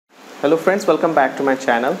Hello friends, welcome back to my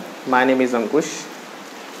channel. My name is Ankush.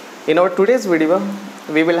 In our today's video,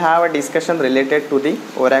 we will have a discussion related to the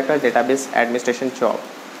Oracle Database Administration job.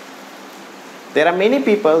 There are many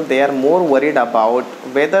people, they are more worried about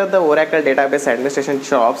whether the Oracle Database Administration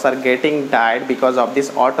jobs are getting died because of this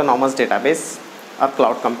autonomous database or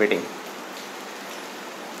cloud computing.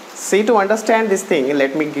 See, to understand this thing,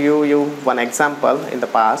 let me give you one example in the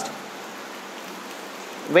past.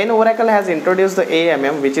 When Oracle has introduced the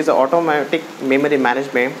AMM, which is automatic memory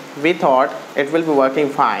management, we thought it will be working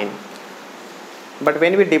fine. But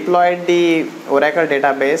when we deployed the Oracle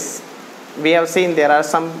database, we have seen there are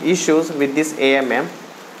some issues with this AMM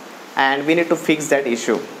and we need to fix that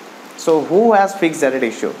issue. So who has fixed that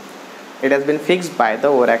issue? It has been fixed by the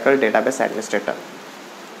Oracle Database Administrator.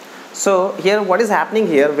 So here what is happening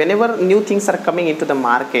here, whenever new things are coming into the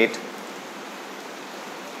market,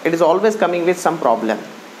 it is always coming with some problem.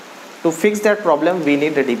 To fix that problem, we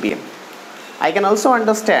need a DBA. I can also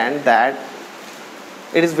understand that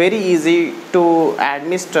it is very easy to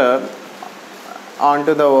administer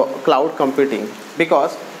onto the cloud computing,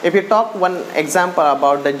 because if you talk one example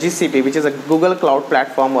about the GCP, which is a Google Cloud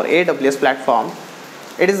Platform or AWS platform,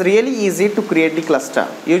 it is really easy to create the cluster.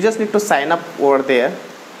 You just need to sign up over there,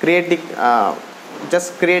 create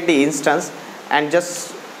the instance, and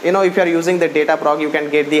just, if you are using the Dataprog, you can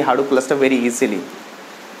get the Hadoop cluster very easily.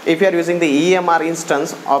 If you are using the EMR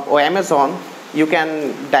instance of Amazon, you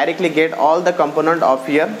can directly get all the component of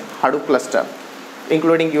your Hadoop cluster,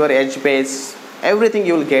 including your edge base, everything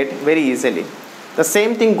you will get very easily. The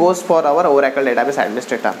same thing goes for our Oracle Database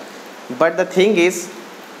Administrator. But the thing is,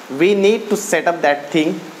 we need to set up that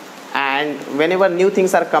thing, and whenever new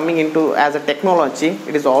things are coming into as a technology,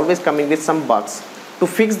 it is always coming with some bugs. To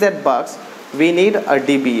fix that bugs, we need a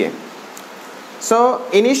DBA. So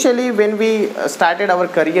initially when we started our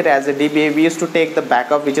career as a DBA, we used to take the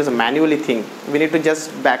backup, which is a manually thing. We need to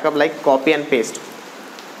just backup like copy and paste.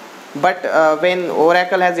 But when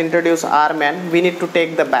Oracle has introduced RMAN, we need to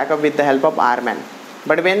take the backup with the help of RMAN.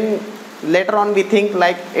 But when later on we think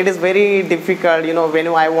like it is very difficult, when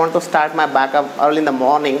I want to start my backup early in the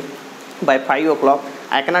morning by 5 o'clock,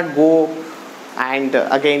 I cannot go and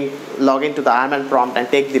again log into the RMAN prompt and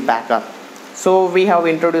take the backup. So we have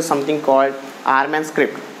introduced something called RMAN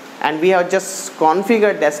script, and we have just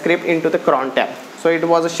configured that script into the cron tab. So it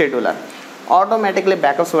was a scheduler. Automatically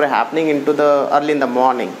backups were happening into the early in the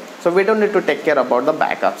morning. So we don't need to take care about the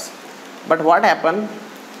backups. But what happened?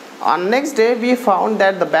 On next day we found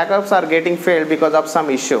that the backups are getting failed because of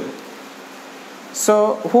some issue.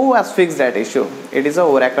 So who has fixed that issue? It is a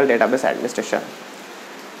Oracle Database Administration.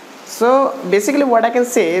 So basically what I can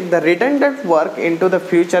say, the redundant work into the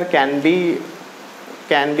future can be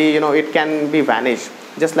vanished.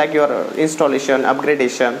 Just like your installation,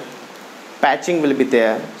 upgradation, patching will be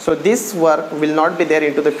there. So this work will not be there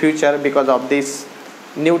into the future because of these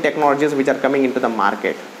new technologies which are coming into the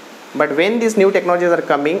market. But when these new technologies are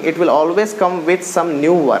coming, it will always come with some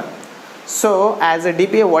new work. So as a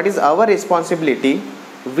DBA, what is our responsibility?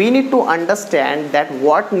 We need to understand that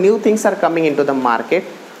what new things are coming into the market.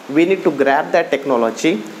 We need to grab that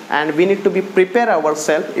technology, and we need to be prepare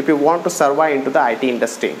ourselves if we want to survive into the IT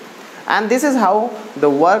industry. And this is how the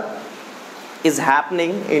work is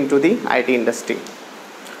happening into the IT industry.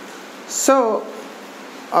 So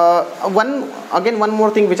one more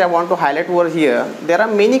thing which I want to highlight over here, there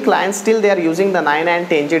are many clients still they are using the 9 and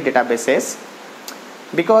 10G databases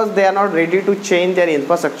because they are not ready to change their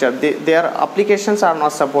infrastructure. Their applications are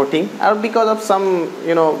not supporting, or because of some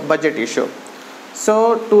budget issue.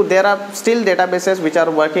 So there are still databases which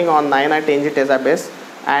are working on 9 and 10G database,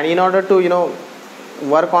 and in order to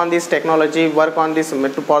work on this technology, work on this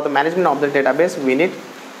for the management of the database, we need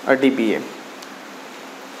a DBA.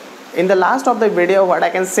 In the last of the video, what I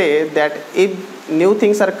can say that if new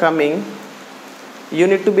things are coming, you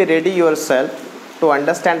need to be ready yourself to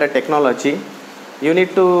understand the technology. You need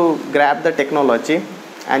to grab the technology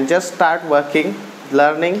and just start working,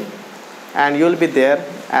 learning, and you will be there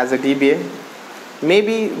as a DBA.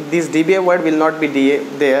 Maybe this DBA word will not be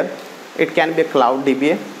there. It can be a cloud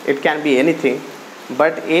DBA. It can be anything.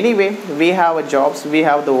 But anyway, we have jobs, we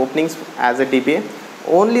have the openings as a DBA.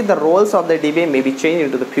 Only the roles of the DBA may be changed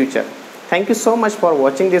into the future. Thank you so much for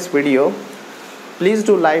watching this video. Please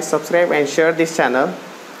do like, subscribe and share this channel.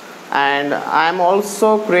 And I am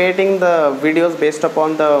also creating the videos based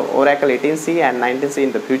upon the Oracle 18C and 19C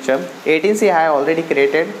in the future. 18C I have already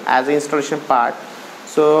created as an installation part.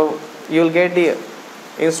 So you will get the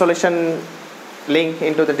installation link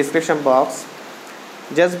into the description box.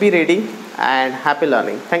 Just be ready and happy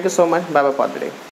learning. Thank you so much. Bye bye for the day.